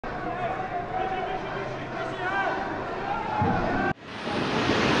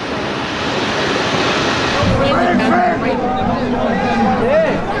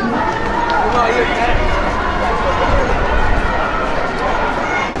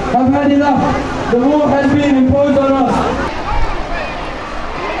have had enough. The war has been imposed on us.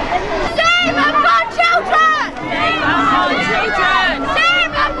 Save Afghan children! Save Afghan children!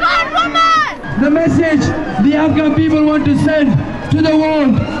 Save Afghan women! The message the Afghan people want to send to the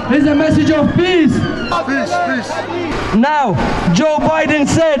world is a message of peace. Peace, peace. Now, Joe Biden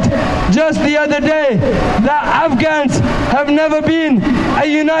said just the other day that Afghans have never been a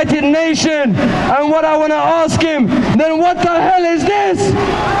united nation. And what I want to ask him, then what the hell is this?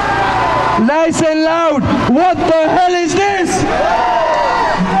 Nice and loud, what the hell is this?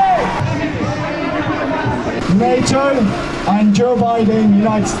 NATO and Joe Biden,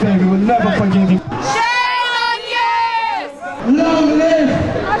 United States, will never forgive him. Shame on you! Long live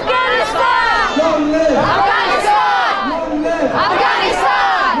Afghanistan! Long live Afghanistan! Long live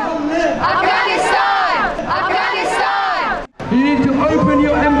Afghanistan! Long live Afghanistan! Afghanistan! You need to open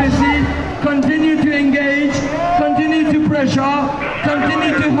your embassy, continue to engage, continue to pressure,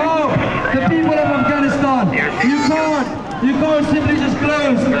 continue to help the people of Afghanistan. You can't simply just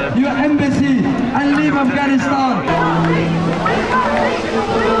close your embassy and leave Afghanistan.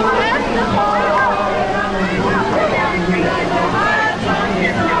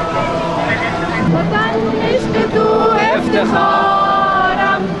 وطن عشق تو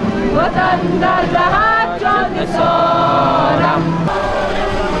افتخارم وطن در رهت جان سارم